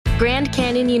Grand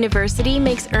Canyon University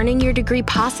makes earning your degree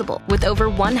possible with over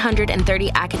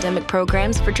 130 academic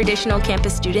programs for traditional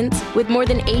campus students, with more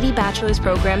than 80 bachelor's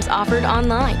programs offered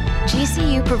online.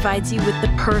 GCU provides you with the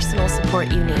personal support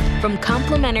you need, from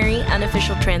complimentary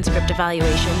unofficial transcript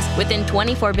evaluations within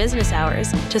 24 business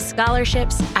hours to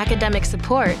scholarships, academic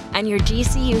support, and your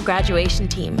GCU graduation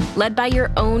team, led by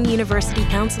your own university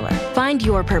counselor. Find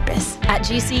your purpose at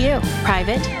GCU.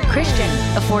 Private, Christian,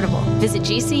 affordable. Visit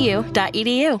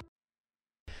gcu.edu.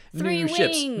 Three New wings.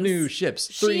 ships, new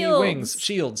ships, three Shields. wings,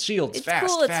 shields, It's fast,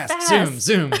 cool, it's fast, fast. zoom,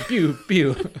 zoom, pew,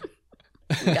 pew.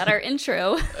 We got our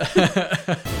intro.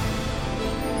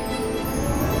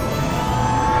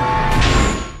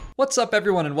 What's up,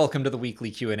 everyone, and welcome to the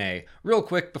weekly Q&A. Real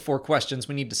quick, before questions,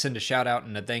 we need to send a shout out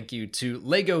and a thank you to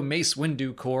Lego Mace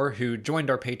Windu Corps, who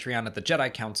joined our Patreon at the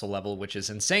Jedi Council level, which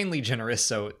is insanely generous,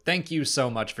 so thank you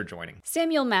so much for joining.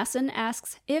 Samuel Masson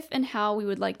asks if and how we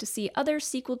would like to see other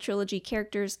sequel trilogy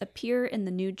characters appear in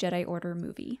the new Jedi Order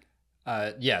movie.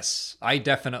 Yes, I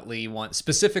definitely want,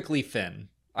 specifically Finn.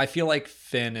 I feel like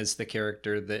Finn is the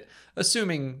character that,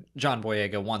 assuming John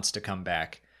Boyega wants to come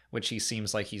back, which he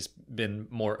seems like he's been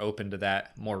more open to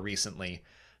that more recently,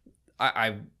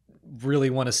 I really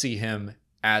want to see him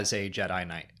as a Jedi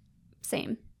Knight.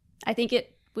 Same. I think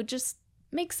it would just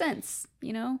make sense,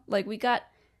 you know? Like, we got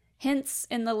hints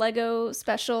in the Lego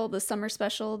special, the summer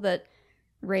special, that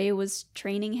Rey was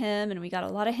training him, and we got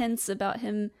a lot of hints about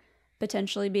him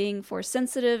potentially being Force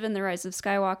sensitive in The Rise of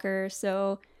Skywalker,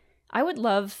 so I would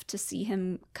love to see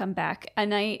him come back.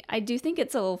 And I do think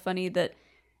it's a little funny that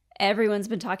everyone's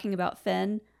been talking about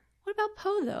Finn. What about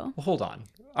Poe, though? Well, hold on.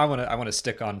 I want to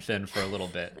stick on Finn for a little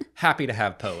bit. Happy to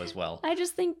have Poe as well. I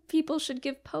just think people should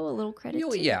give Poe a little credit,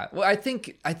 too. Yeah. Well, I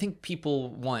think people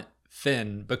want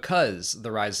Finn because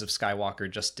The Rise of Skywalker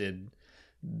just did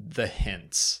the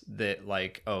hints that,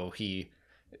 like, oh, he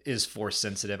is Force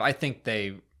sensitive. I think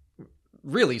they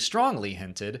really strongly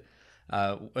hinted,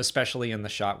 especially in the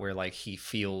shot where, like, he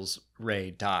feels Rey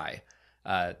die.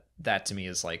 That to me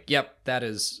is like, yep, that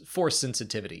is Force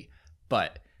sensitivity.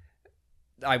 But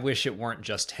I wish it weren't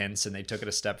just hints and they took it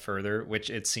a step further,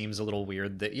 which it seems a little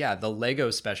weird that, yeah, the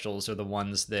Lego specials are the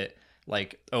ones that,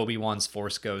 like, Obi-Wan's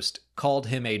Force Ghost called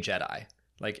him a Jedi,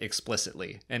 like,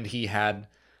 explicitly. And he had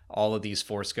all of these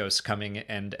Force Ghosts coming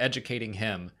and educating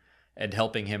him and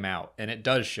helping him out. And it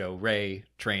does show Rey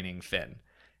training Finn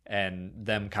and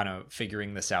them kind of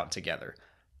figuring this out together.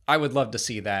 I would love to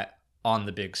see that on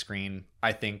the big screen.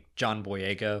 I think John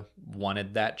Boyega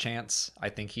wanted that chance. I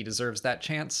think he deserves that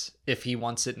chance if he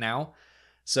wants it now.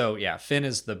 So yeah, Finn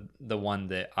is the one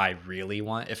that I really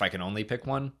want if I can only pick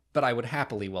one, but I would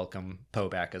happily welcome Poe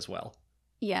back as well.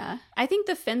 Yeah, I think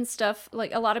the Finn stuff,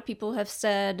 like, a lot of people have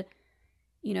said,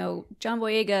 you know, John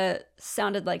Boyega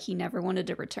sounded like he never wanted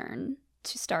to return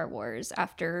to Star Wars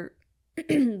after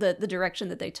the direction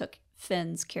that they took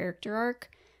Finn's character arc.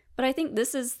 But I think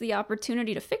this is the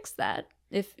opportunity to fix that.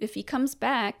 If he comes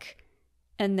back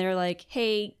and they're like,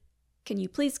 hey, can you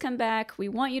please come back? We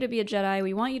want you to be a Jedi.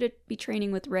 We want you to be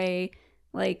training with Rey.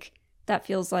 Like, that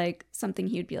feels like something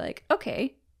he would be like,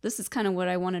 okay, this is kind of what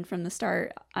I wanted from the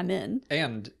start. I'm in.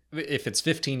 And if it's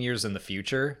 15 years in the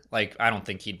future, like, I don't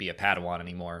think he'd be a Padawan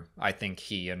anymore. I think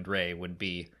he and Rey would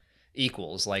be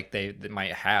equals. Like, they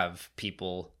might have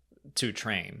people to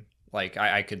train. Like,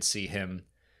 I could see him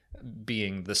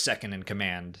being the second in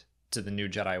command to the new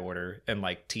Jedi Order and,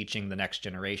 like, teaching the next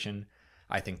generation.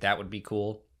 I think that would be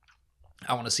cool.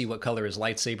 I want to see what color his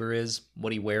lightsaber is,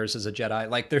 what he wears as a Jedi.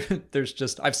 Like, there's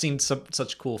just, I've seen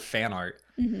such cool fan art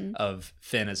of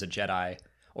Finn as a Jedi,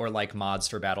 or like mods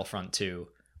for Battlefront 2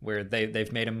 where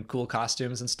they've made him cool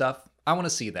costumes and stuff. I want to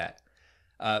see that.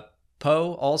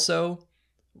 Poe also,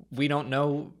 we don't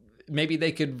know, maybe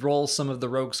they could roll some of the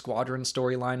Rogue Squadron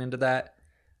storyline into that.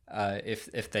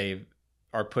 If they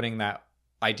are putting that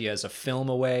idea as a film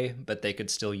away, but they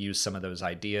could still use some of those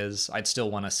ideas. I'd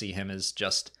still want to see him as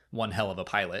just one hell of a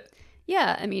pilot.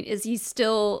 Yeah, I mean, is he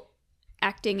still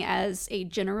acting as a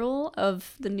general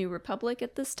of the New Republic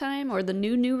at this time, or the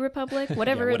New Republic,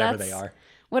 whatever, yeah, whatever they are,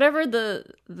 whatever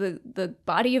the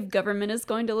body of government is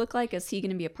going to look like? Is he going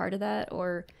to be a part of that,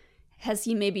 or has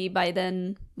he maybe by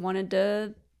then wanted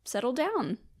to settle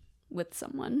down with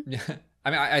someone? Yeah. I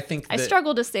mean, I think I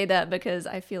struggle to say that because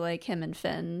I feel like him and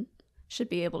Finn should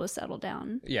be able to settle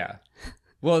down. Yeah.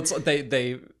 Well, it's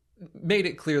they made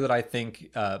it clear that I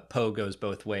think Poe goes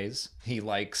both ways. He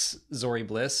likes Zori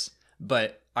Bliss,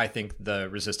 but I think the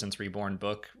Resistance Reborn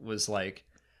book was like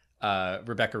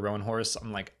Rebecca Roanhorse.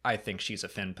 I'm like, I think she's a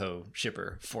Finn Poe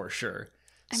shipper for sure.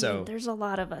 I mean, there's a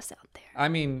lot of us out there. I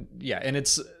mean, yeah, and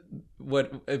it's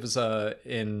what it was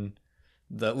in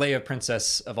the Leia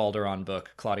Princess of Alderaan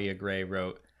book, Claudia Gray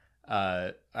wrote,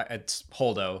 it's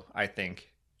Holdo, I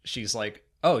think. She's like,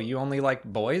 oh, you only like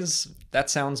boys? That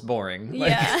sounds boring. Like,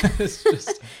 Yeah. it's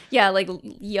just... Yeah, like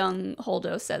young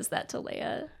Holdo says that to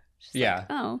Leia. She's Yeah. like,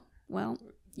 oh, well,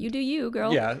 you do you,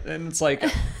 girl. Yeah, and it's like,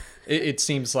 it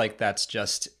seems like that's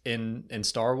just in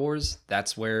Star Wars,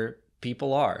 that's where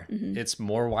people are. Mm-hmm. It's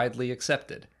more widely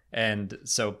accepted. And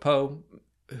so Poe,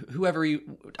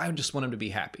 I just want him to be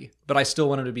happy, but I still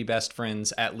want him to be best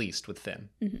friends, at least with Finn.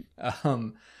 Mm-hmm.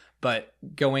 But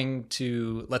going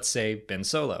to, let's say, Ben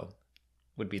Solo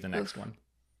would be the next one.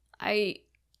 I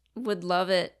would love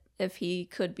it if he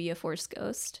could be a Force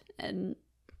ghost and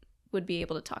would be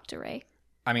able to talk to Rey.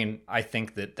 I mean, I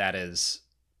think that is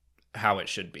how it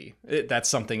should be. That's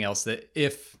something else that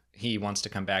if he wants to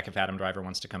come back, if Adam Driver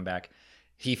wants to come back,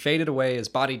 he faded away, his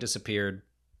body disappeared.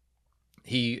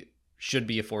 He should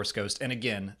be a Force ghost. And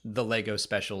again, the Lego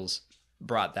specials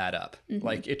brought that up. Mm-hmm.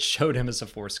 Like, it showed him as a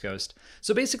Force ghost.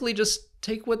 So basically just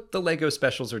take what the Lego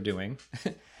specials are doing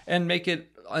and make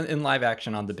it in live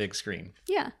action on the big screen.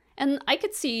 Yeah. And I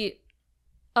could see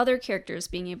other characters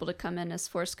being able to come in as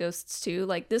Force ghosts too.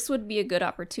 Like, this would be a good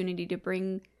opportunity to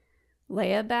bring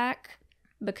Leia back,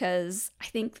 because I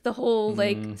think the whole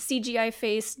like CGI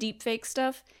face deep fake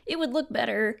stuff, it would look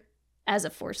better as a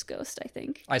Force ghost, I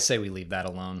think. I say we leave that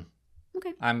alone.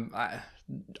 Okay.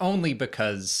 Only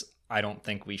because I don't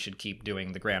think we should keep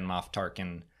doing the Grand Moff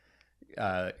Tarkin,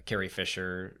 Carrie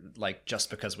Fisher, like, just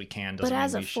because we can doesn't mean we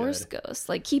should. But as a Force ghost,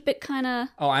 like, keep it kind of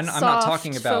I'm not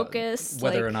talking about focused,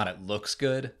 whether like, or not it looks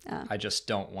good. I just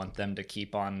don't want them to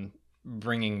keep on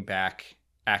bringing back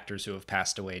actors who have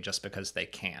passed away just because they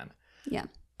can. Yeah.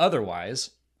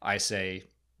 Otherwise, I say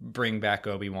bring back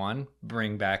Obi-Wan,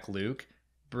 bring back Luke,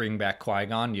 bring back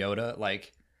Qui-Gon, Yoda.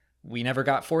 Like, we never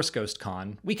got Force Ghost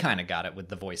Con. We kind of got it with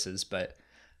the voices, but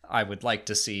I would like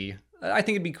to see... I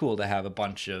think it'd be cool to have a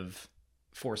bunch of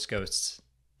Force ghosts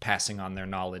passing on their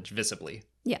knowledge visibly.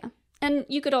 Yeah. And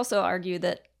you could also argue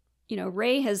that, you know,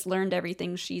 Rey has learned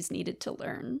everything she's needed to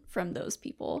learn from those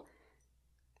people.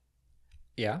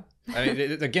 Yeah. I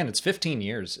mean, again, it's 15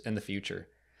 years in the future.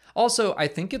 Also, I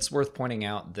think it's worth pointing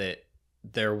out that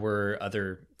there were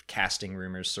other casting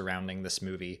rumors surrounding this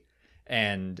movie,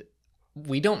 and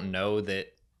we don't know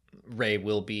that Rey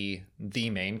will be the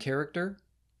main character,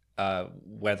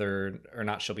 whether or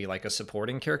not she'll be like a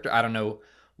supporting character. I don't know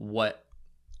what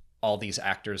all these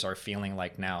actors are feeling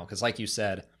like now, because like you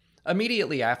said,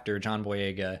 immediately after, John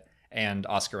Boyega and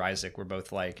Oscar Isaac were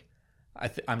both like,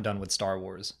 I'm done with Star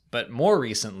Wars. But more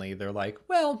recently, they're like,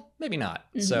 well, maybe not.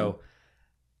 Mm-hmm. So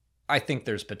I think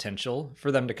there's potential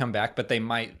for them to come back, but they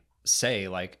might say,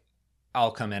 like,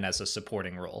 I'll come in as a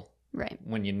supporting role. Right.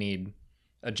 When you need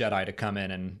a Jedi to come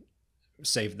in and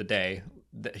save the day,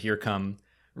 here come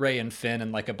Rey and Finn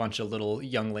and like a bunch of little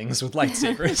younglings with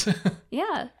lightsabers.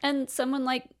 Yeah. And someone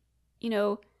like, you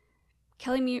know,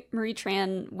 Kelly Marie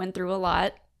Tran went through a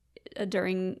lot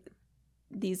during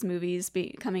these movies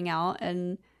coming out,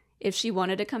 and if she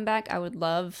wanted to come back, I would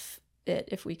love it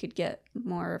if we could get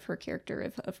more of her character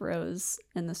of Rose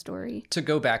in the story. To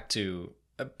go back to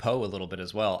Poe a little bit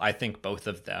as well, I think both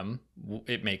of them,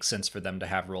 it makes sense for them to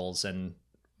have roles in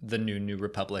the New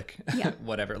Republic. Yeah.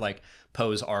 Whatever. Like,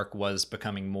 Poe's arc was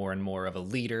becoming more and more of a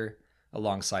leader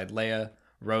alongside Leia.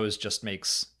 Rose just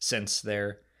makes sense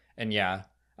there. And yeah,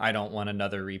 I don't want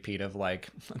another repeat of, like,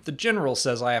 the general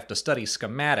says I have to study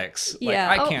schematics. Like,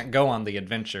 yeah, I can't go on the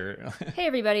adventure. Hey,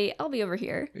 everybody, I'll be over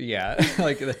here. Yeah,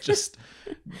 like,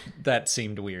 that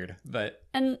seemed weird.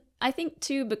 And I think,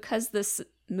 too, because this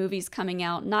movie's coming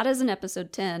out, not as an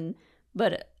episode 10,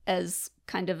 but as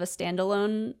kind of a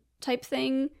standalone type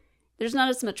thing, there's not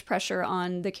as much pressure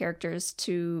on the characters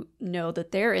to know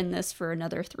that they're in this for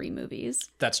another 3 movies.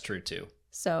 That's true, too.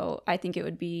 So I think it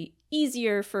would be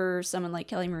easier for someone like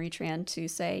Kelly Marie Tran to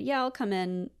say, yeah, I'll come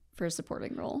in for a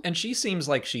supporting role. And she seems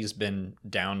like she's been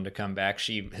down to come back.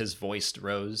 She has voiced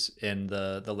Rose in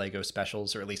the Lego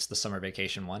specials, or at least the summer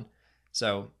vacation one.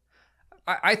 So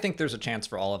I think there's a chance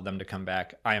for all of them to come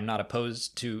back. I am not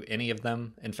opposed to any of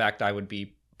them. In fact, I would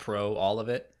be pro all of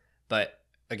it. But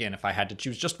again, if I had to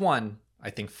choose just one, I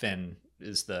think Finn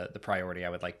is the priority I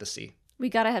would like to see. We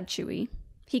gotta have Chewie.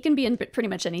 He can be in pretty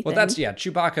much anything. Well, that's, yeah,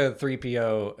 Chewbacca,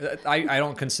 3PO. I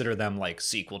don't consider them like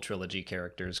sequel trilogy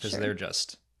characters, because they're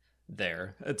just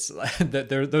there. It's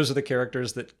those are the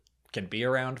characters that can be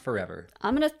around forever.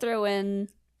 I'm going to throw in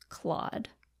Claude.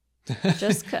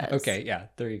 Just because. Okay, yeah,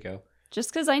 there you go. Just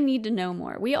because I need to know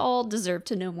more. We all deserve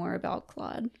to know more about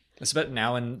Claude. But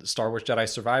now in Star Wars Jedi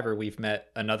Survivor, we've met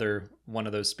another one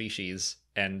of those species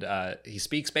and he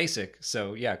speaks basic.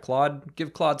 So yeah,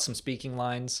 give Claude some speaking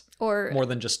lines, Or more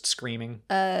than just screaming.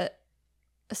 a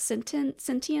sentient?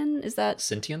 Is that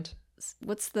Sentient?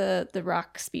 what's the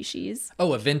rock species?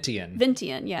 Oh, a Vintian.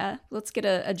 Vintian, yeah. Let's get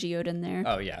a geode in there.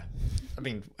 Oh yeah, I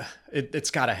mean,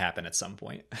 it's got to happen at some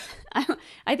point.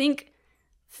 I think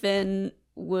Finn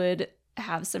would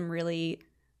have some really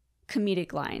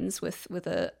comedic lines with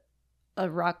a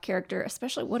rock character,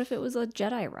 especially what if it was a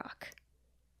Jedi rock?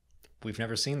 We've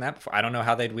never seen that before. I don't know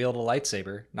how they'd wield a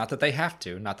lightsaber. Not that they have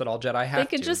to. Not that all Jedi have to.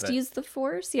 They could just use the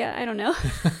Force. Yeah, I don't know.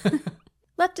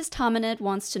 Leftist Hominid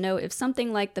wants to know if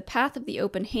something like the Path of the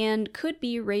Open Hand could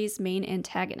be Rey's main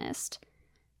antagonist.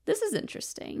 This is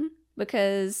interesting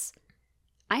because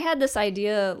I had this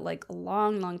idea like a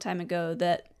long, long time ago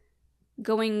that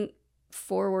going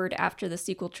forward after the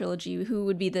sequel trilogy, who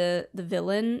would be the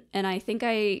villain? And I think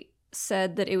I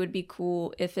said that it would be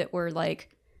cool if it were like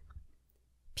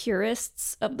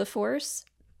purists of the Force,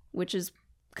 which is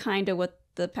kind of what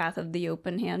the Path of the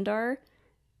Open Hand are.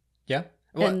 Yeah.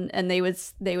 Well, and they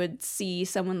would see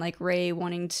someone like Rey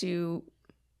wanting to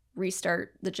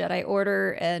restart the Jedi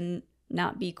Order and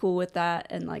not be cool with that,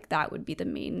 and like that would be the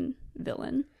main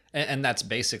villain. and that's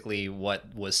basically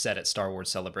what was said at Star Wars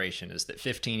Celebration, is that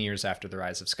 15 years after the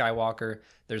Rise of Skywalker,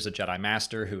 there's a Jedi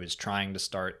Master who is trying to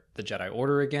start the Jedi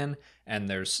Order again, and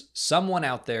there's someone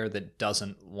out there that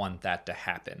doesn't want that to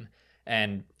happen.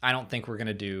 And I don't think we're going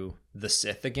to do the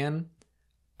Sith again.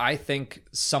 I think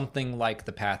something like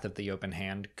the Path of the Open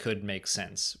Hand could make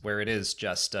sense, where it is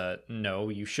just, no,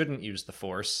 you shouldn't use the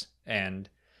Force. And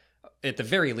at the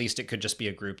very least, it could just be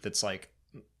a group that's like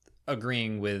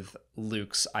agreeing with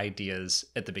Luke's ideas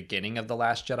at the beginning of The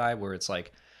Last Jedi, where it's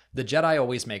like, the Jedi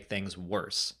always make things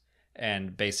worse.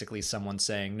 And basically someone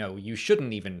saying, no, you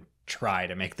shouldn't even try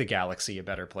to make the galaxy a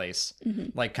better place.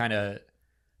 Mm-hmm. Like kind of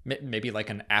maybe like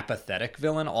an apathetic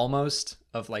villain almost,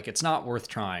 of like, it's not worth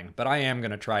trying, but I am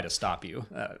going to try to stop you.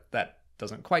 That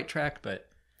doesn't quite track, but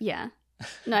yeah,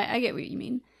 no, I get what you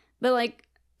mean. But like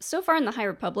so far in the High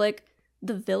Republic,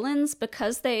 the villains,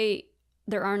 because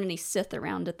there aren't any Sith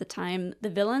around at the time, the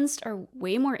villains are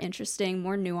way more interesting,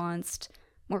 more nuanced,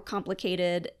 more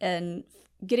complicated, and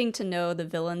getting to know the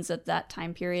villains of that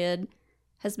time period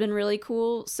has been really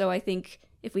cool. So I think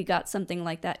if we got something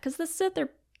like that, because the Sith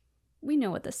we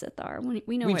know what the Sith are.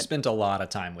 We've spent a lot of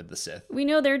time with the Sith. We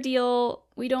know their deal.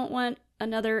 We don't want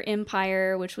another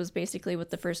empire, which was basically what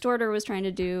the First Order was trying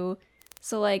to do.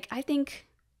 So, like, I think,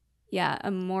 yeah, a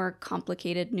more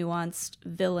complicated, nuanced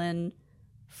villain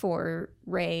for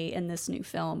Rey in this new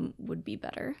film would be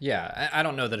better. Yeah, I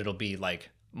don't know that it'll be, like,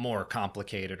 more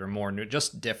complicated or more new.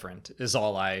 Just different is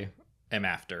all I am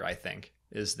after, I think,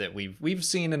 is that we've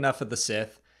seen enough of the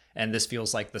Sith. And this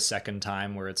feels like the second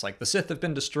time where it's like the Sith have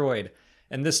been destroyed.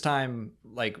 And this time,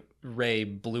 like, Rey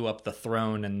blew up the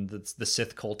throne and the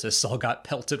Sith cultists all got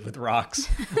pelted with rocks.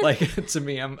 Like, to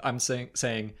me, I'm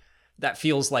saying that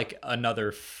feels like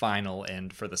another final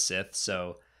end for the Sith.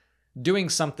 So doing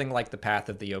something like the Path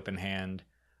of the Open Hand,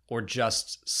 or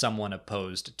just someone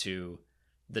opposed to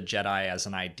the Jedi as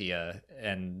an idea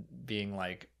and being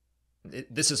like,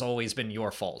 this has always been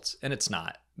your fault. And it's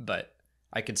not, but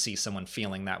I could see someone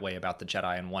feeling that way about the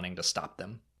Jedi and wanting to stop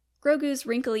them. Grogu's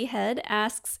wrinkly head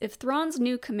asks if Thrawn's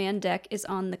new command deck is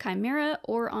on the Chimera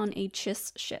or on a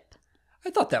Chiss ship. I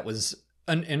thought that was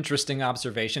an interesting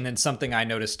observation, and something I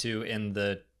noticed too in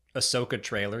the Ahsoka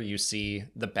trailer. You see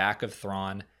the back of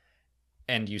Thrawn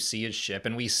and you see his ship,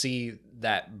 and we see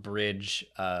that bridge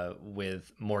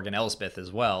with Morgan Elsbeth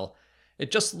as well.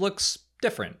 It just looks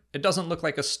different. It doesn't look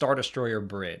like a Star Destroyer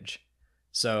bridge.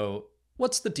 So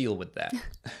what's the deal with that?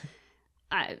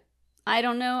 I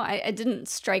don't know. It didn't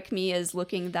strike me as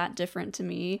looking that different to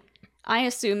me. I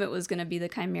assume it was going to be the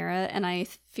Chimera, and I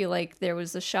feel like there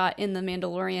was a shot in The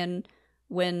Mandalorian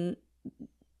when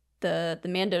the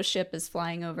Mando ship is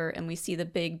flying over and we see the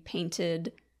big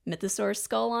painted mythosaur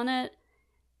skull on it.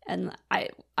 And I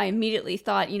immediately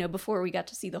thought, before we got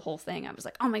to see the whole thing, I was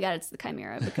like, oh my God, it's the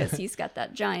Chimera, because he's got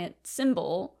that giant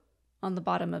symbol on the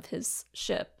bottom of his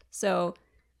ship. So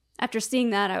after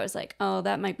seeing that, I was like, oh,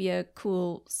 that might be a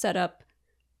cool setup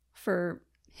for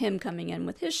him coming in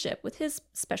with his ship, with his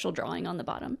special drawing on the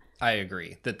bottom. I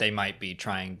agree that they might be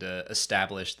trying to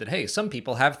establish that, hey, some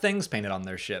people have things painted on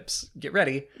their ships. Get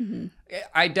ready. Mm-hmm.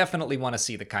 I definitely want to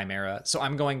see the Chimera, so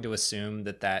I'm going to assume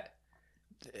that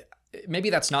maybe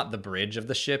that's not the bridge of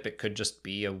the ship. It could just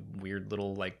be a weird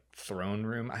little, like, throne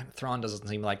room. Thrawn doesn't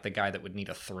seem like the guy that would need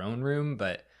a throne room,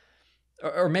 but...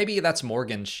 Or maybe that's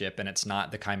Morgan's ship and it's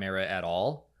not the Chimera at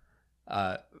all.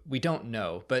 We don't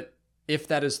know. But if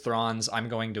that is Thrawn's, I'm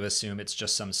going to assume it's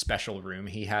just some special room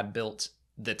he had built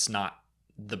that's not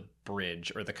the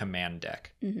bridge or the command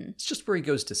deck. Mm-hmm. It's just where he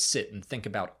goes to sit and think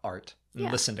about art and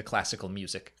Yeah. listen to classical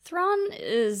music. Thrawn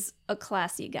is a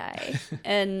classy guy,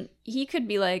 and he could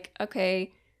be like,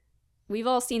 okay, we've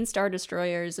all seen Star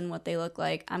Destroyers and what they look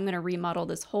like. I'm going to remodel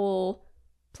this whole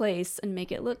place and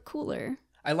make it look cooler.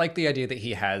 I like the idea that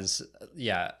he has,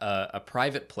 a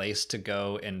private place to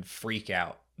go and freak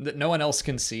out that no one else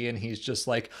can see. And he's just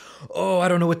like, oh, I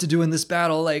don't know what to do in this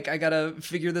battle. Like, I gotta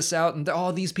figure this out. And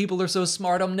these people are so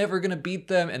smart. I'm never gonna beat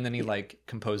them. And then he like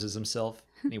composes himself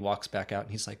and he walks back out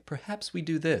and he's like, perhaps we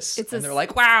do this. They're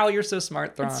like, wow, you're so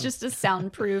smart, Thrawn. It's just a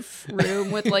soundproof room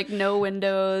with like no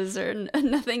windows or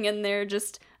nothing in there.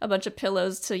 Just a bunch of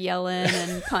pillows to yell in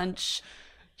and punch.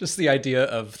 Just the idea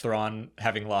of Thrawn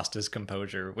having lost his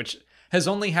composure, which has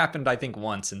only happened, I think,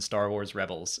 once in Star Wars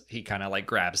Rebels. He kind of like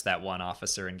grabs that one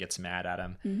officer and gets mad at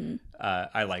him. Mm-hmm.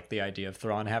 I like the idea of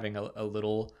Thrawn having a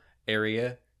little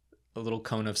area, a little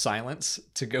cone of silence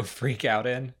to go freak out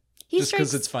in. Just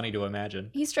because it's funny to imagine.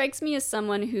 He strikes me as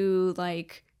someone who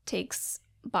like takes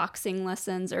boxing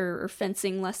lessons or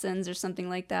fencing lessons or something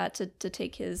like that to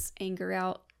take his anger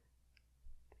out.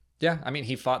 Yeah, I mean,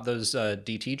 he fought those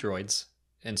DT droids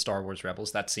in Star Wars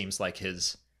Rebels. That seems like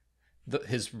his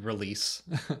release.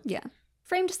 Yeah.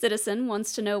 Framed Citizen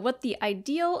wants to know what the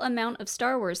ideal amount of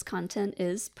Star Wars content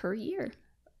is per year.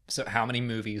 So how many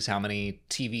movies, how many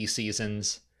TV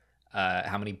seasons,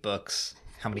 how many books,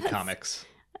 how many comics?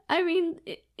 I mean,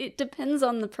 it depends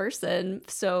on the person.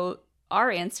 So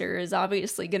our answer is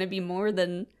obviously going to be more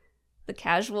than the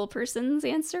casual person's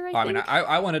answer, I think. Mean,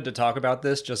 I wanted to talk about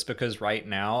this just because right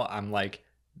now I'm like,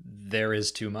 there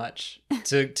is too much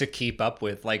to keep up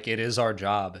with. Like, it is our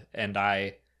job, and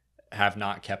I have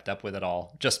not kept up with it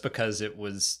all just because it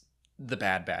was the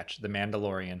Bad Batch, the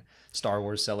Mandalorian, Star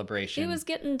Wars Celebration. It was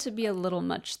getting to be a little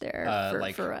much there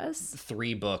for us.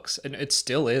 3 books, and it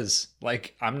still is.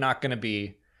 Like, I'm not going to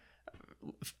be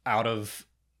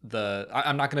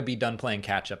I'm not going to be done playing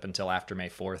catch up until after May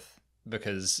 4th,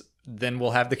 because then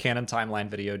we'll have the canon timeline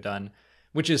video done,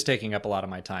 which is taking up a lot of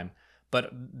my time. But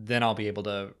then I'll be able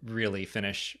to really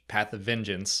finish Path of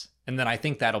Vengeance. And then I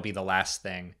think that'll be the last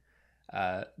thing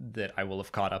that I will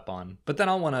have caught up on. But then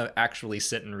I'll want to actually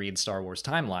sit and read Star Wars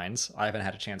timelines. I haven't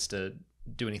had a chance to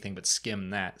do anything but skim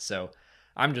that. So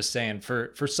I'm just saying,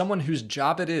 for someone whose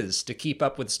job it is to keep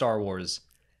up with Star Wars.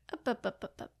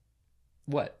 Up.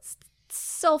 What?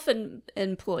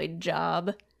 Self-employed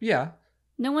job. Yeah.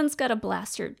 No one's got a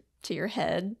blaster to your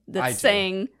head I that's do.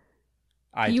 saying...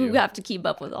 You do. have to keep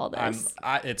up with all this.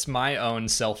 It's my own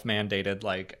self-mandated,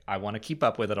 like, I want to keep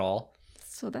up with it all.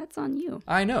 So that's on you.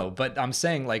 I know, but I'm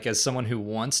saying, like, as someone who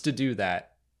wants to do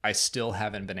that, I still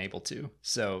haven't been able to.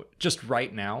 So just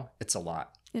right now, it's a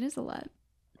lot. It is a lot.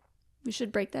 We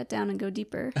should break that down and go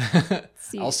deeper.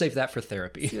 I'll save that for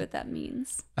therapy. See what that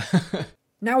means.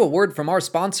 Now a word from our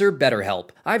sponsor,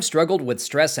 BetterHelp. I've struggled with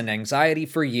stress and anxiety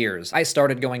for years. I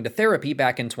started going to therapy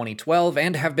back in 2012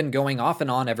 and have been going off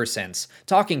and on ever since.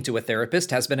 Talking to a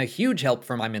therapist has been a huge help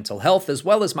for my mental health as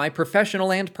well as my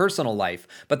professional and personal life.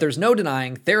 But there's no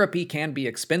denying therapy can be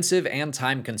expensive and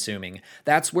time-consuming.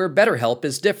 That's where BetterHelp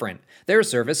is different. Their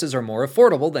services are more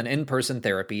affordable than in-person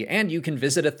therapy, and you can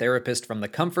visit a therapist from the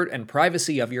comfort and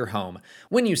privacy of your home.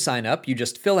 When you sign up, you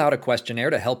just fill out a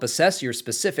questionnaire to help assess your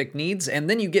specific needs,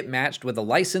 and then you get matched with a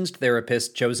licensed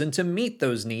therapist chosen to meet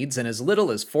those needs in as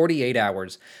little as 48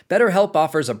 hours. BetterHelp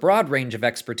offers a broad range of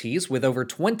expertise with over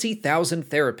 20,000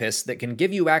 therapists that can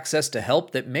give you access to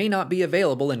help that may not be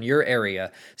available in your area.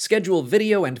 Schedule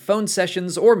video and phone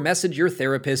sessions or message your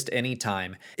therapist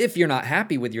anytime. If you're not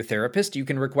happy with your therapist, you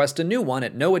can request a new one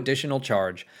at no additional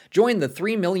charge. Join the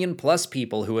 3 million plus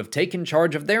people who have taken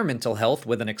charge of their mental health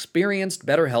with an experienced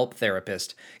BetterHelp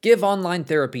therapist. Give online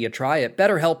therapy a try at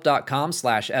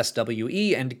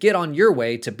betterhelp.com/SWE and get on your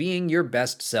way to being your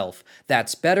best self.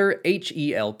 That's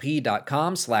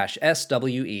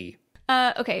betterhelp.com/SWE.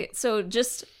 Okay, so I'm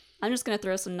just going to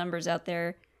throw some numbers out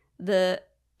there. The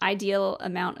ideal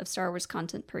amount of Star Wars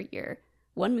content per year.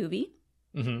 1 movie.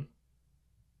 Mm-hmm.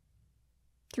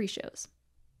 3 shows.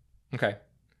 Okay.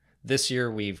 This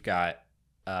year we've got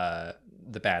The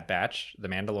Bad Batch, The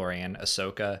Mandalorian,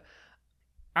 Ahsoka.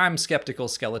 I'm skeptical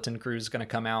Skeleton Crew's going to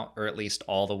come out, or at least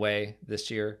all the way this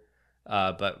year.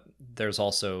 But there's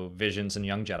also Visions and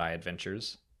Young Jedi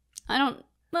Adventures. I don't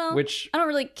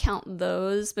really count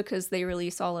those because they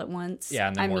release all at once. Yeah,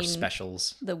 and then more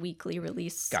specials. The weekly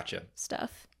release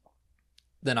stuff.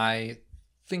 Then I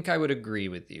think I would agree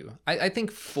with you. I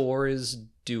think 4 is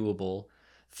doable.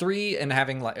 3 and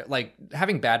having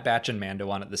having Bad Batch and Mando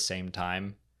on at the same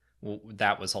time,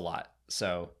 that was a lot.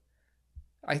 So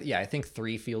I think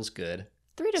 3 feels good.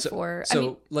 3 to 4. So I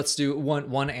mean, let's do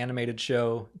one animated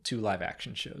show, 2 live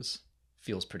action shows.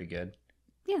 Feels pretty good.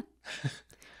 yeah.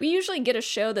 We usually get a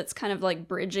show that's kind of like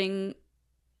bridging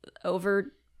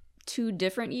over 2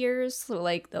 different years. So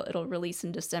like it'll release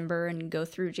in December and go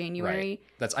through January.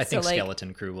 Right. I think So, like,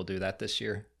 Skeleton Crew will do that this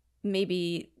year.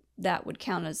 maybe that would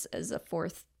count as a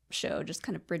 4th show, just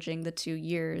kind of bridging the 2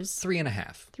 years.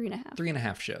 3.5. 3.5.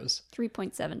 3.5 shows.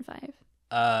 3.75.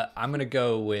 I'm gonna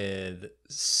go with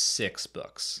 6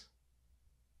 books.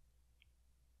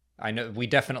 I know we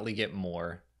definitely get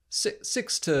more.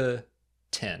 6 to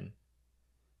 10.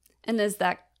 And is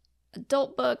that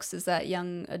adult books? Is that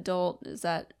young adult? Is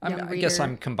that young I reader guess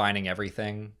I'm combining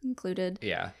everything. included?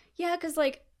 Yeah. Yeah, because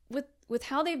like with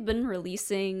how they've been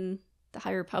releasing the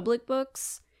High Republic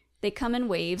books, they come in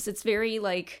waves. It's very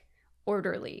like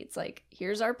orderly. It's like,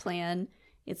 here's our plan.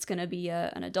 It's going to be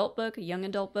an adult book, a young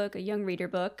adult book, a young reader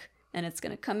book, and it's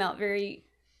going to come out very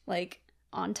like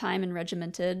on time and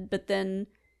regimented. But then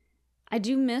I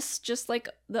do miss just like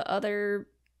the other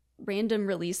random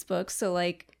release books. So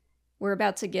like we're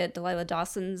about to get Delilah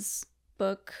Dawson's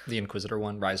book. The Inquisitor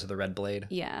one, Rise of the Red Blade.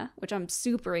 Yeah, which I'm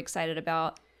super excited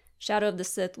about. Shadow of the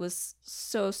Sith was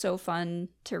so fun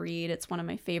to read. It's one of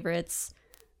my favorites.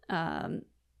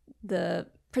 The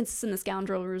Princess and the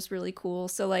Scoundrel was really cool.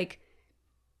 So like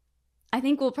I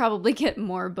think we'll probably get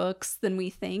more books than we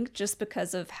think just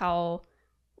because of how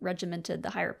regimented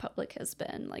the High Republic has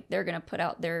been. Like they're going to put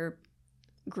out their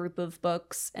group of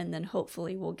books and then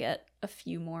hopefully we'll get a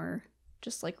few more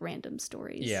just like random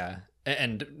stories. Yeah.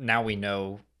 And now we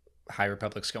know High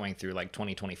Republic's going through like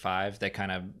 2025. They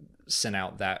kind of sent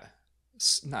out that,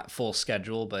 not full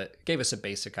schedule, but gave us a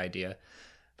basic idea.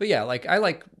 But yeah, like I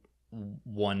like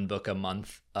 1 book a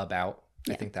month about.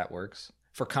 Yeah. I think that works.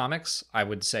 For comics, I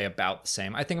would say about the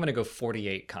same. I think I'm going to go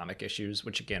 48 comic issues,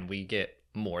 which again, we get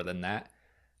more than that.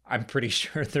 I'm pretty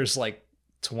sure there's like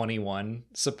 21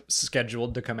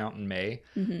 scheduled to come out in May,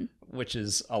 which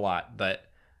is a lot. But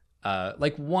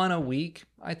like 1 a week,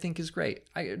 I think is great.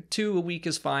 2 a week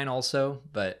is fine also,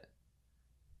 but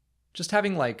just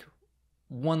having like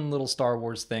 1 little Star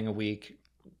Wars thing a week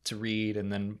to read,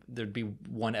 and then there'd be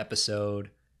 1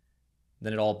 episode,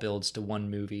 then it all builds to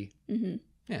 1 movie. Mm-hmm.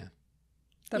 Yeah.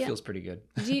 That feels pretty good.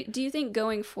 Do you think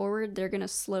going forward they're going to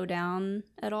slow down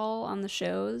at all on the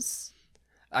shows?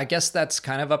 I guess that's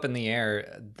kind of up in the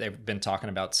air. They've been talking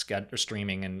about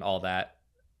streaming and all that.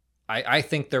 I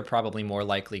think they're probably more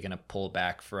likely going to pull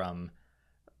back from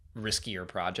riskier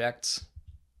projects.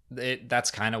 That's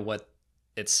kind of what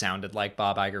it sounded like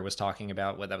Bob Iger was talking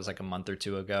about. That was like a month or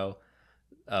 2 ago,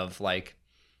 of like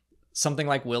something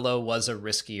like Willow was a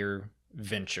riskier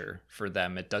venture for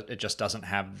them. It just doesn't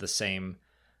have the same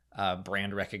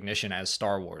brand recognition as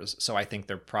Star Wars. So I think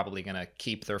they're probably going to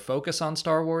keep their focus on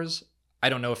Star Wars. I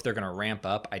don't know if they're going to ramp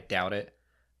up. I doubt it.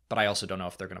 But I also don't know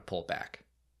if they're going to pull back.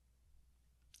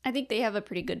 I think they have a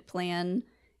pretty good plan,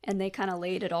 and they kind of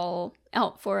laid it all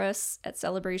out for us at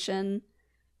Celebration.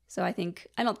 So I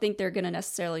don't think they're going to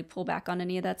necessarily pull back on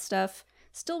any of that stuff.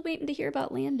 Still waiting to hear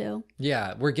about Lando.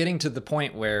 Yeah, we're getting to the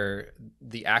point where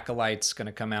the Acolyte's going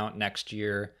to come out next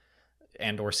year,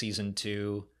 and or season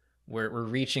 2. We're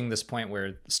reaching this point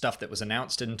where stuff that was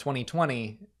announced in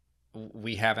 2020,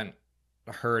 we haven't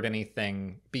heard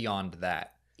anything beyond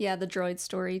that. Yeah, the droid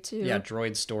story too. Yeah,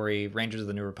 droid story. Rangers of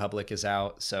the New Republic is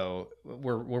out, so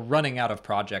we're running out of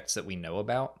projects that we know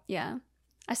about. Yeah,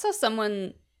 I saw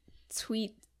someone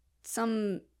tweet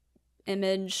some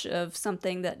image of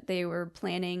something that they were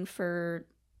planning for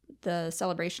the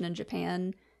Celebration in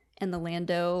Japan, and the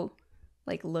Lando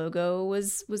like logo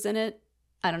was in it.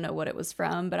 I don't know what it was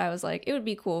from, but I was like, it would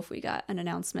be cool if we got an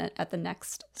announcement at the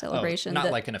next Celebration. Not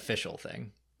like an official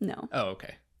thing. No. Oh,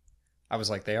 okay. I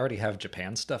was like, they already have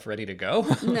Japan stuff ready to go?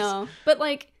 No, but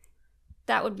like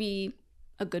that would be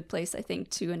a good place, I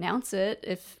think, to announce it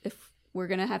if we're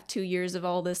going to have 2 years of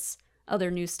all this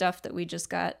other new stuff that we just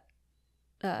got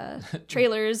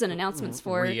trailers and announcements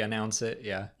for. Re-announce it,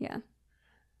 yeah. Yeah.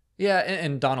 Yeah,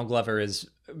 and Donald Glover has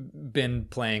been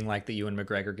playing like the Ewan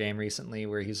McGregor game recently,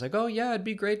 where he's like, oh yeah, it'd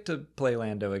be great to play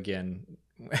Lando again,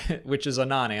 which is a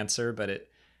non-answer, but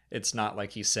it's not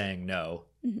like he's saying no.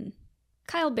 Mm-hmm.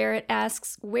 Kyle Barrett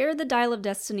asks where the Dial of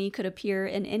Destiny could appear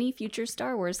in any future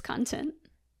Star Wars content.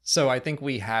 So I think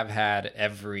we have had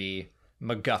every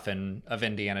MacGuffin of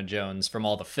Indiana Jones from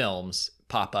all the films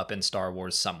pop up in Star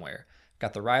Wars somewhere.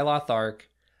 Got the Ryloth Ark,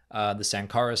 the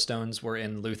Sankara Stones were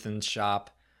in Luthen's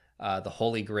shop, the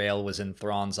Holy Grail was in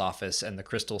Thrawn's office, and the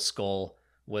Crystal Skull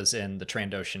was in the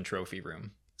Trandoshan trophy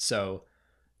room. So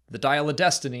the Dial of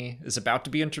Destiny is about to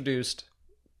be introduced.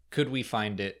 Could we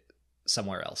find it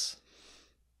somewhere else?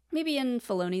 Maybe in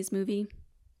Filoni's movie.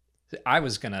 I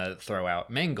was gonna throw out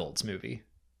Mangold's movie.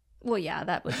 Well, yeah,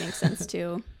 that would make sense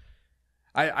too.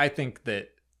 I think that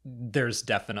there's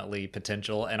definitely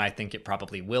potential, and I think it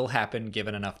probably will happen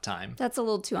given enough time. That's a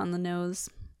little too on the nose.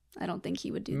 I don't think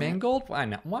he would do Mangold? Why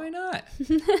not? Why not?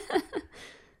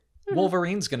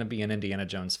 Wolverine's gonna be in Indiana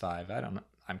Jones 5. I don't know.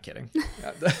 I'm kidding.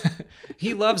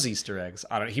 He loves Easter eggs.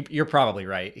 I don't. You're probably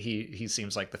right. He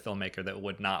seems like the filmmaker that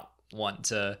would not want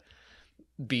to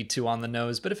be too on the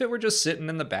nose. But if it were just sitting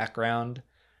in the background,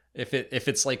 if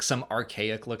it's like some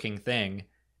archaic looking thing,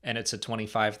 and it's a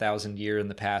 25,000 year in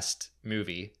the past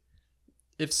movie,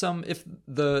 if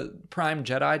the Prime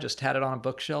Jedi just had it on a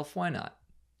bookshelf, why not?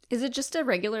 Is it just a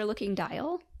regular looking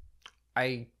dial?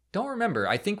 I don't remember.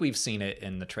 I think we've seen it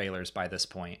in the trailers by this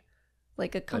point.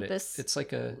 Like a compass? It's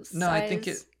like no, I think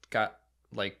it got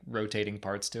like rotating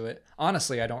parts to it.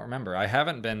 Honestly, I don't remember. I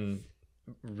haven't been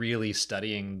really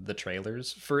studying the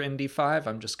trailers for Indy 5.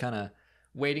 I'm just kind of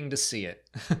waiting to see it.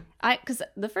 Because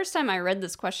the first time I read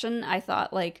this question, I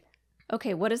thought like,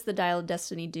 okay, what does the Dial of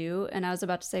Destiny do? And I was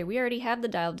about to say, we already have the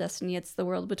Dial of Destiny. It's the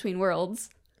world between worlds.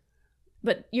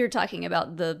 But you're talking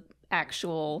about the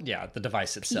actual the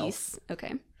device itself. Piece.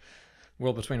 Okay.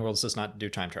 World Between Worlds does not do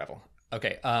time travel.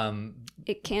 Okay.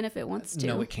 It can if it wants to.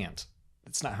 No, it can't.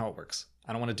 That's not how it works.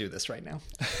 I don't want to do this right now.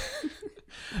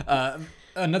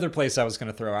 Another place I was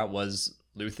going to throw out was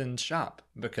Luthen's shop,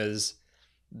 because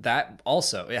that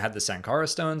also, it had the Sankara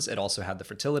stones. It also had the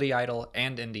fertility idol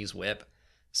and Indy's whip.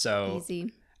 So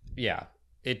easy. Yeah.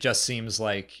 It just seems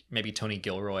like maybe Tony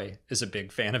Gilroy is a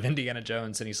big fan of Indiana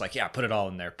Jones, and he's like, yeah, put it all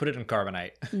in there. Put it in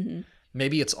carbonite. Mm-hmm.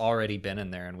 Maybe it's already been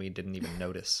in there and we didn't even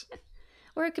notice.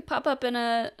 Or it could pop up in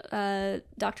a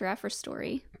Dr. Aphra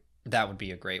story. That would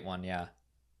be a great one, yeah.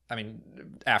 I mean,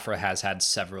 Aphra has had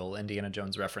several Indiana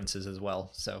Jones references as well,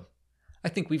 so I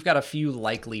think we've got a few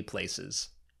likely places.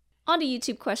 On to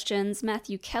YouTube questions.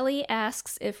 Matthew Kelly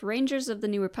asks if Rangers of the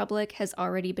New Republic has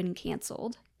already been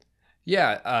canceled.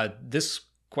 Yeah, this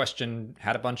question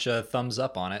had a bunch of thumbs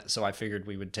up on it, so I figured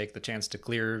we would take the chance to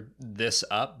clear this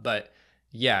up. But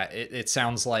yeah, it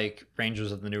sounds like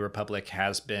Rangers of the New Republic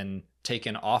has been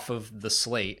taken off of the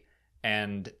slate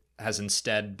and has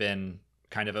instead been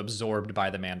kind of absorbed by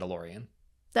The Mandalorian.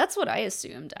 That's what I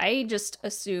assumed. I just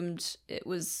assumed it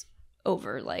was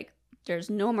over. Like, there's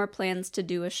no more plans to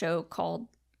do a show called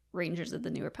Rangers of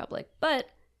the New Republic. But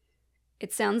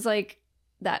it sounds like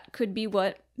that could be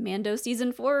what Mando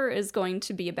Season 4 is going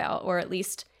to be about, or at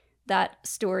least that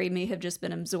story may have just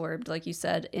been absorbed, like you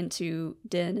said, into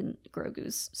Din and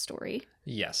Grogu's story.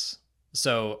 Yes.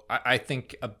 So I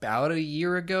think about a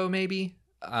year ago, maybe.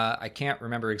 I can't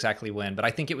remember exactly when, but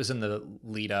I think it was in the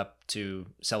lead up to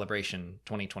Celebration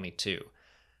 2022,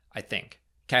 I think.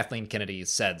 Kathleen Kennedy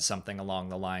said something along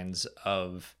the lines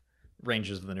of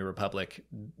Rangers of the New Republic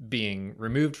being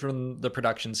removed from the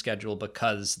production schedule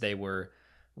because they were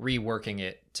reworking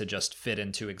it to just fit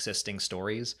into existing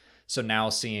stories. So now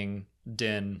seeing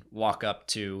Din walk up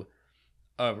to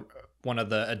one of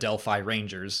the Adelphi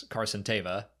Rangers, Carson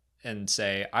Teva, and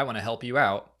say, I want to help you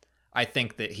out, I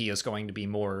think that he is going to be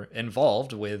more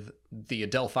involved with the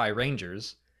Adelphi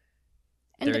Rangers.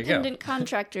 Independent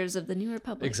contractors of the New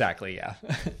Republic. Exactly, yeah.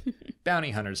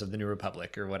 Bounty hunters of the New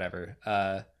Republic or whatever.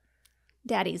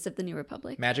 Daddies of the New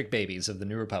Republic. Magic babies of the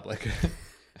New Republic.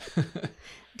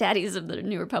 Daddies of the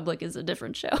New Republic is a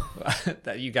different show.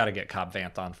 You got to get Cobb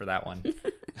Vanth on for that one.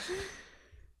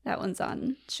 That one's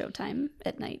on Showtime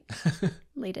at night.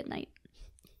 Late at night.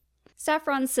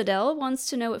 Saffron Siddell wants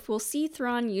to know if we'll see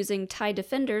Thrawn using TIE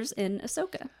Defenders in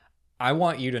Ahsoka. I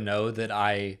want you to know that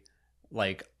I,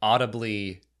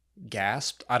 audibly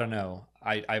gasped. I don't know.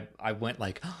 I went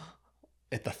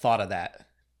at the thought of that.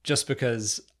 Just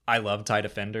because I love TIE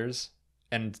Defenders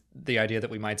and the idea that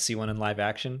we might see one in live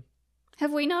action.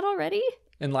 Have we not already?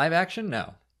 In live action?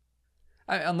 No.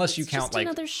 Unless you count just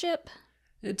another ship.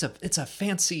 It's a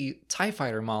fancy TIE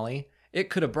fighter, Molly. It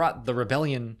could have brought the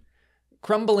rebellion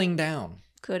crumbling down.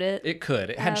 Could it? It could.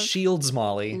 It had shields,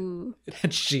 Molly. Ooh. It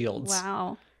had shields.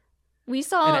 Wow. We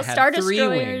saw Star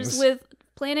Destroyers with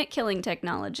planet-killing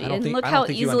technology, and look how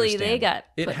easily they got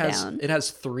put down. It has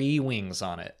 3 wings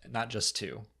on it, not just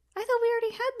 2. I thought we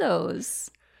already had those.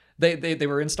 They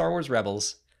were in Star Wars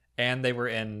Rebels, and they were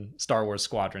in Star Wars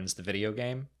Squadrons, the video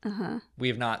game. Uh-huh. We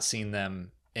have not seen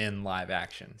them in live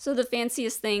action. So the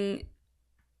fanciest thing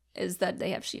is that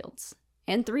they have shields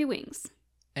and 3 wings.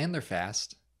 And they're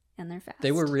fast.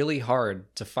 They were really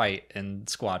hard to fight in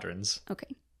Squadrons.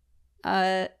 Okay.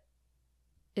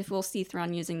 If we'll see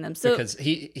Thrawn using them. So because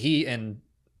he in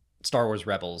Star Wars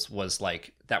Rebels was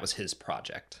that was his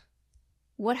project.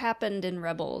 What happened in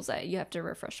Rebels? You have to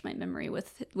refresh my memory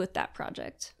with that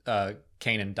project.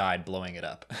 Kanan died blowing it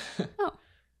up. Oh,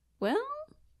 well,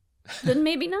 then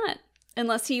maybe not.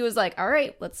 Unless he was like, all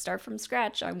right, let's start from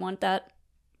scratch. I want that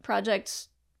project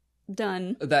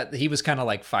done. That he was kind of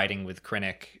like fighting with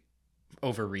Krennic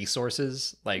over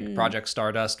resources. Like Project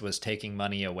Stardust was taking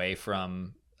money away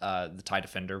from the TIE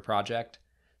Defender project.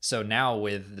 So now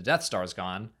with the Death Stars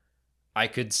gone, I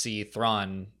could see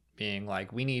Thrawn being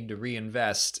like, we need to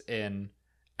reinvest in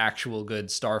actual good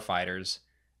starfighters.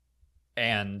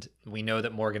 And we know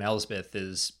that Morgan Elsbeth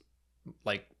is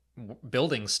like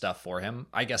building stuff for him.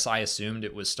 I guess I assumed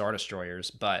it was Star Destroyers,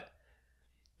 but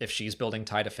if she's building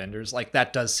TIE Defenders, like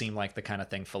that does seem like the kind of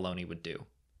thing Filoni would do.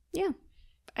 Yeah.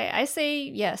 I say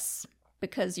yes,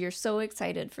 because you're so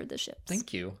excited for the ships.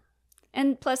 Thank you.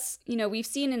 And plus, we've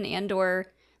seen in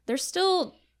Andor, they're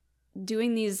still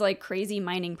doing these like crazy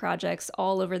mining projects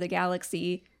all over the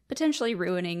galaxy, potentially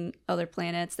ruining other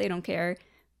planets. They don't care.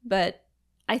 But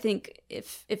I think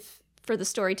if for the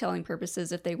storytelling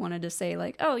purposes, if they wanted to say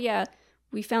like, oh yeah,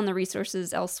 we found the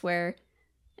resources elsewhere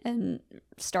and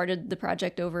started the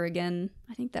project over again,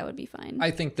 I think that would be fine.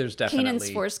 I think there's definitely... Kanan's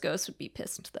Force Ghost would be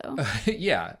pissed, though.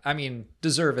 Yeah, I mean,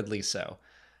 deservedly so.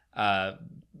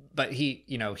 But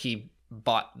he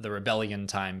bought the rebellion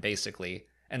time, basically,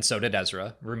 and so did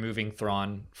Ezra, removing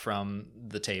Thrawn from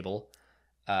the table.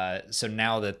 So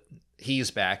now that he's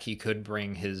back, he could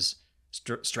bring his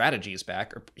strategies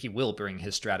back, or he will bring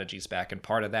his strategies back, and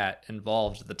part of that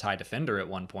involved the TIE Defender at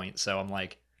one point, so I'm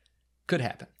like, could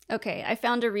happen. Okay, I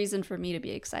found a reason for me to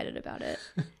be excited about it.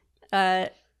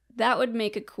 That would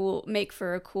make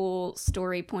for a cool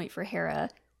story point for Hera.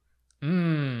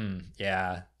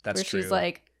 Yeah, that's where true. She's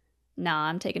like, nah,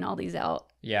 I'm taking all these out.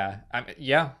 Yeah,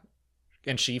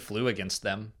 and she flew against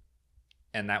them,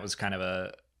 and that was kind of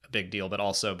a big deal, but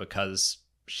also because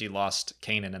she lost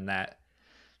Kanan and that,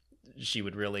 she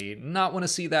would really not want to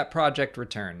see that project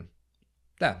return.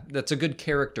 Yeah, that's a good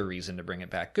character reason to bring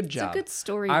it back. Good job. It's a good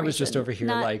story I was reason, just over here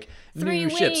like,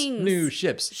 new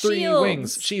ships, 3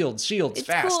 wings, shields, it's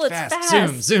fast, cool, it's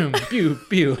fast, zoom, pew,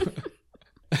 pew.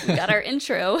 We got our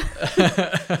intro.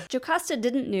 Jocasta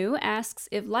Didn't Know asks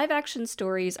if live-action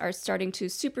stories are starting to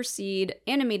supersede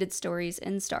animated stories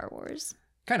in Star Wars.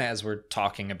 Kind of as we're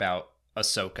talking about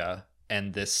Ahsoka,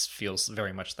 and this feels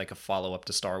very much like a follow-up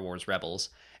to Star Wars Rebels,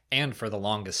 and for the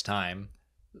longest time,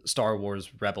 Star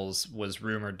Wars Rebels was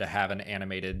rumored to have an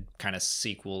animated kind of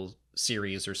sequel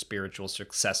series or spiritual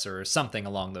successor or something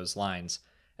along those lines,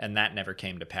 and that never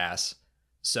came to pass.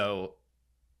 So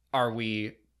are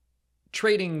we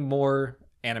trading more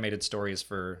animated stories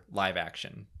for live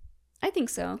action? I think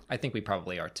so. I think we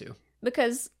probably are too.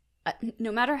 Because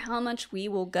no matter how much we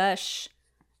will gush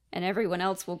and everyone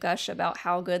else will gush about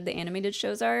how good the animated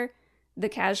shows are, the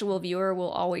casual viewer will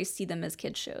always see them as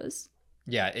kids' shows.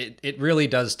 Yeah, it really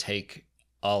does take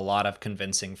a lot of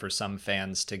convincing for some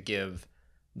fans to give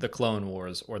the Clone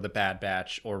Wars or the Bad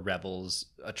Batch or Rebels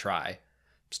a try.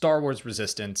 Star Wars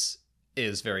Resistance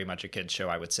is very much a kid's show,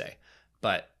 I would say.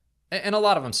 And a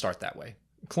lot of them start that way.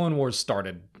 Clone Wars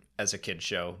started as a kid's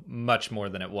show much more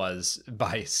than it was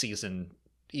by season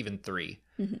even 3.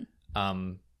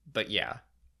 Mm-hmm. But yeah,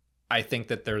 I think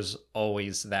that there's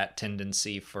always that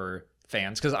tendency for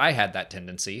fans, because I had that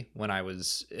tendency when I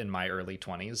was in my early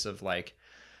 20s of like,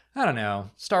 I don't know,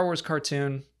 Star Wars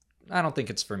cartoon, I don't think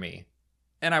it's for me.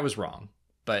 And I was wrong,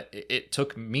 but it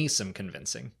took me some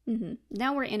convincing. Mm-hmm.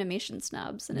 Now we're animation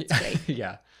snobs, and it's great.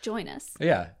 Yeah. Join us.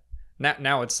 Yeah.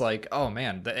 Now it's like, oh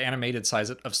man, the animated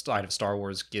side of Star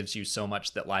Wars gives you so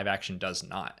much that live action does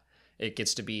not. It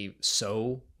gets to be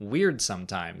so weird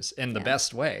sometimes in the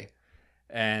best way.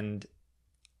 And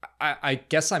I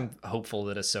guess I'm hopeful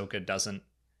that Ahsoka doesn't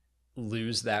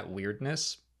lose that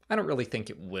weirdness. I don't really think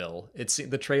it will.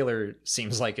 The trailer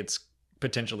seems like it's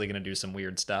potentially going to do some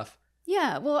weird stuff.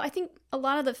 Yeah, well, I think a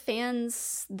lot of the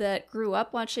fans that grew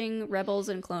up watching Rebels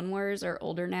and Clone Wars are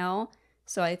older now.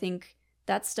 So I think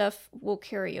that stuff will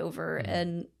carry over,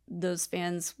 and those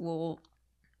fans will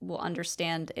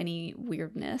understand any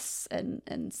weirdness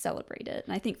and celebrate it.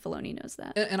 And I think Filoni knows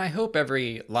that. And I hope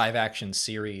every live action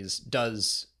series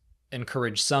does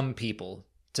encourage some people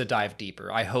to dive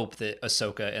deeper. I hope that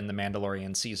Ahsoka and The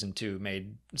Mandalorian Season 2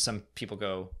 made some people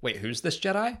go, wait, who's this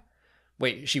Jedi?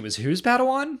 Wait, she was whose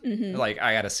Padawan? Mm-hmm. Like,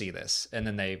 I gotta see this. And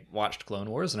then they watched Clone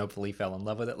Wars and hopefully fell in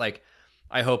love with it. Like,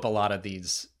 I hope a lot of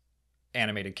these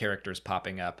animated characters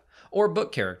popping up, or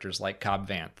book characters like Cobb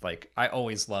Vanth. Like, I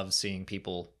always love seeing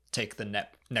people take the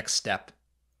next step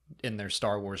in their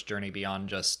Star Wars journey beyond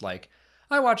just like,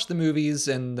 I watched the movies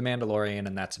and The Mandalorian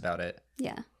and that's about it.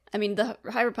 Yeah. I mean, the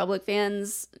High Republic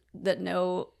fans that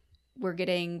know we're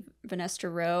getting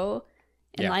Vanestra Rowe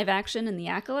in live action in The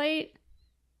Acolyte.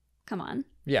 Come on.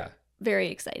 Yeah. Very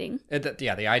exciting.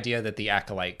 The idea that The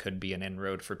Acolyte could be an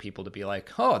inroad for people to be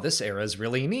like, oh, this era is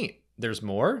really neat. There's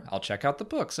more. I'll check out the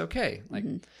books. Okay. Like,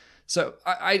 so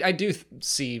I do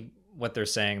see what they're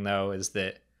saying, though, is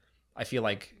that I feel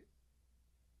like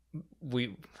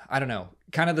I don't know,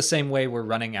 kind of the same way we're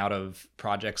running out of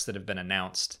projects that have been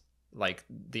announced. Like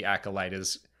The Acolyte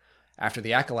is, after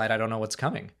The Acolyte, I don't know what's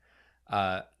coming.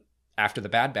 After the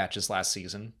Bad Batches last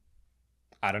season,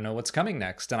 I don't know what's coming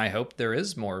next. And I hope there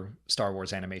is more Star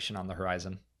Wars animation on the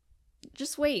horizon.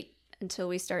 Just wait until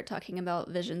we start talking about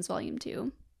Visions Volume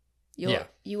 2.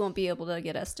 You won't be able to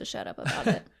get us to shut up about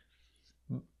it.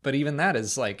 But even that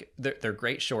is like, they're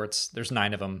great shorts. There's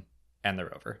 9 of them and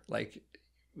they're over. Like,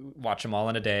 watch them all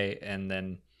in a day, and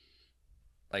then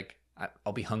like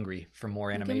I'll be hungry for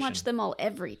more animation. You can watch them all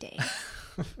every day.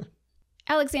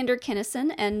 Alexander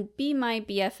Kinnison and Be My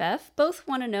BFF both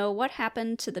want to know what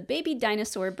happened to the baby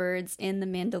dinosaur birds in The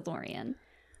Mandalorian.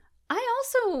 I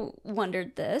also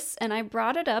wondered this, and I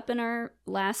brought it up in our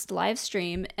last live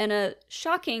stream, and a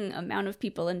shocking amount of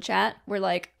people in chat were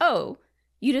like, oh,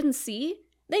 you didn't see?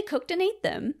 They cooked and ate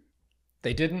them.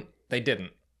 They didn't.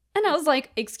 And I was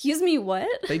like, excuse me, what?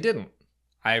 They didn't.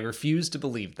 I refuse to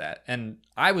believe that. And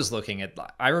I was looking at,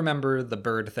 I remember the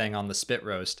bird thing on the spit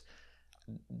roast.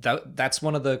 That's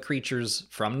one of the creatures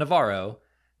from Navarro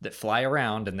that fly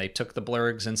around, and they took the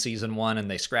blurgs in season 1 and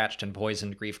they scratched and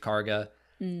poisoned Grief Karga.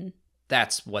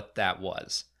 That's what that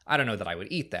was. I don't know that I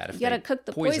would eat that. If you gotta cook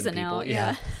the poison people. out,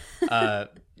 yeah.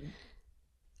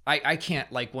 I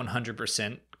can't like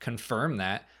 100% confirm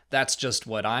that. That's just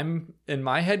what I'm, in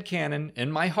my head canon, in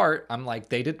my heart, I'm like,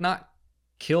 they did not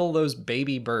kill those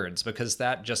baby birds, because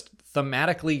that just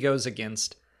thematically goes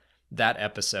against that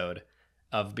episode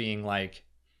of being like,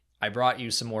 I brought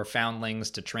you some more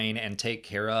foundlings to train and take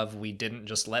care of. We didn't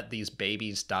just let these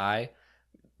babies die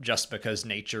just because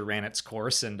nature ran its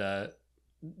course and a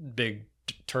big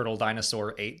turtle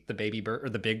dinosaur ate the baby bird or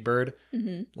the big bird.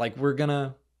 Like, we're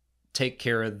gonna take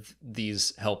care of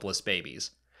these helpless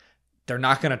babies. They're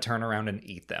not gonna turn around and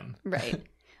eat them. Right.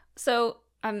 So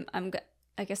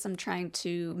I guess I'm trying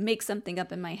to make something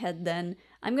up in my head then.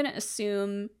 I'm gonna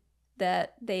assume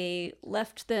that they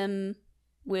left them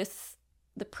with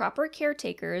the proper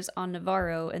caretakers on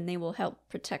Navarro, and they will help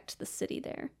protect the city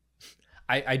there.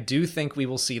 I do think we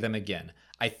will see them again.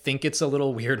 I think it's a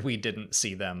little weird we didn't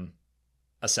see them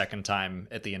a second time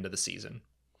at the end of the season.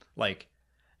 Like,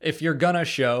 if you're gonna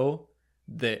show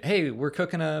that, hey, we're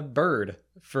cooking a bird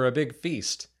for a big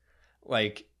feast,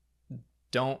 like,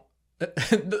 don't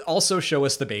also show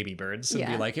us the baby birds and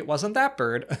be like, it wasn't that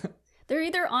bird. They're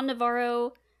either on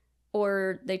Navarro,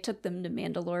 or they took them to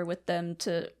Mandalore with them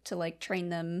to like train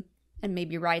them and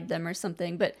maybe ride them or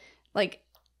something. But like,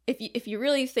 if you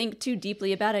really think too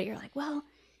deeply about it, you're like, well,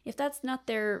 if that's not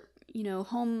their,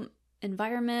 home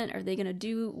environment, are they going to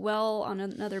do well on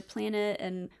another planet?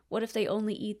 And what if they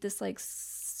only eat this like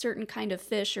certain kind of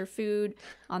fish or food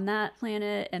on that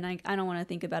planet? And I don't want to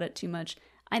think about it too much.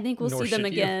 I think we'll see them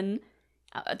again.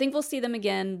 I think we'll see them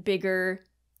again, bigger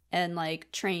and like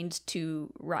trained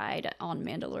to ride on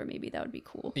Mandalore. Maybe that would be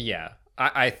cool. Yeah,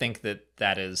 I think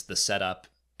that is the setup,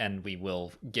 and we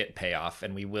will get payoff,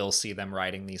 and we will see them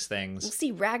riding these things. We'll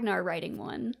see Ragnar riding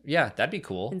one. Yeah, that'd be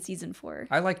cool. In season 4.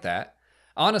 I like that.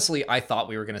 Honestly, I thought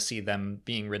we were going to see them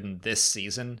being ridden this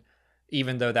season,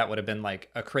 even though that would have been like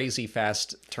a crazy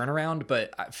fast turnaround,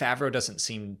 but Favreau doesn't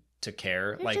seem to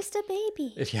care. They're like, just a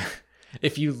baby.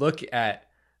 If you look at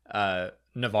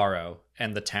Navarro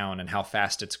and the town and how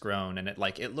fast it's grown, and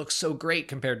it looks so great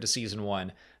compared to season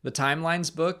 1. The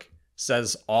Timelines book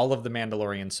says all of the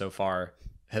Mandalorian so far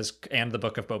and the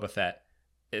Book of Boba Fett,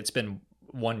 it's been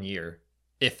 1 year,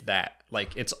 if that.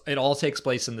 Like, it all takes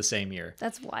place in the same year.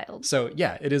 That's wild. So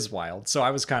yeah, it is wild. So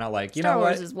I was kind of like, Star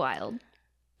Wars what? Is wild.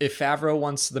 If Favreau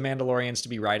wants the Mandalorians to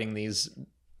be riding these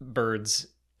birds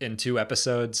in 2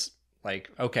 episodes,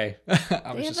 like, okay,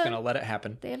 I was just going to let it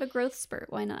happen. They have a growth spurt.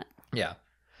 Why not? Yeah.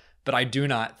 But I do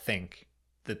not think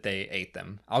that they ate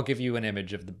them. I'll give you an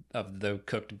image of the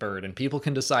cooked bird, and people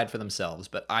can decide for themselves,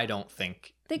 but I don't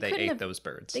think they ate those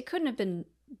birds. They couldn't have been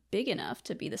big enough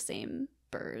to be the same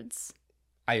birds.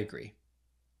 I agree.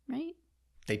 Right?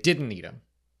 They didn't eat them.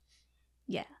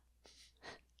 Yeah.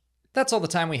 That's all the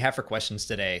time we have for questions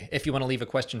today. If you want to leave a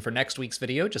question for next week's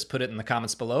video, just put it in the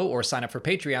comments below, or sign up for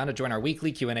Patreon to join our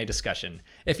weekly Q&A discussion.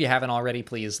 If you haven't already,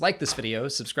 please like this video,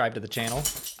 subscribe to the channel.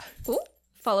 Ooh.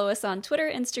 Follow us on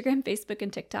Twitter, Instagram, Facebook,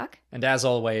 and TikTok. And as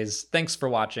always, thanks for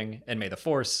watching, and may the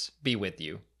Force be with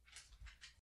you.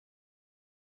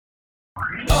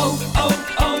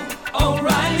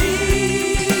 O'Reilly.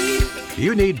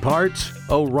 You need parts?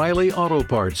 O'Reilly Auto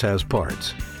Parts has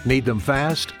parts. Need them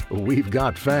fast? We've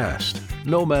got fast.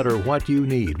 No matter what you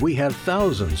need, we have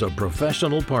thousands of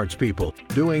professional parts people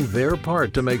doing their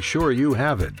part to make sure you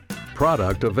have it.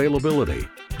 Product availability.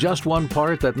 Just one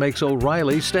part that makes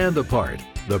O'Reilly stand apart.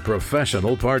 The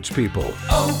professional parts people.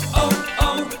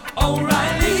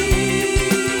 O'Reilly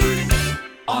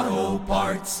Auto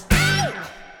Parts.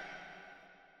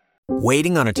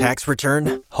 Waiting on a tax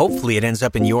return? Hopefully it ends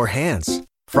up in your hands.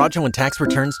 Fraudulent tax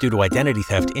returns due to identity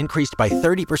theft increased by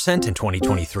 30% in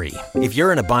 2023. If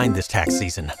you're in a bind this tax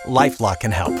season, LifeLock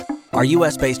can help. Our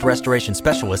U.S.-based restoration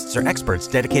specialists are experts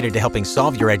dedicated to helping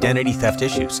solve your identity theft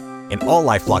issues. And all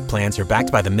LifeLock plans are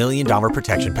backed by the $1 Million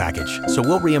Protection Package. So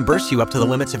we'll reimburse you up to the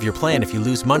limits of your plan if you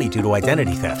lose money due to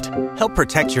identity theft. Help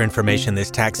protect your information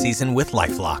this tax season with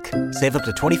LifeLock. Save up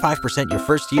to 25% your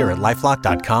first year at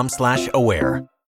LifeLock.com/aware.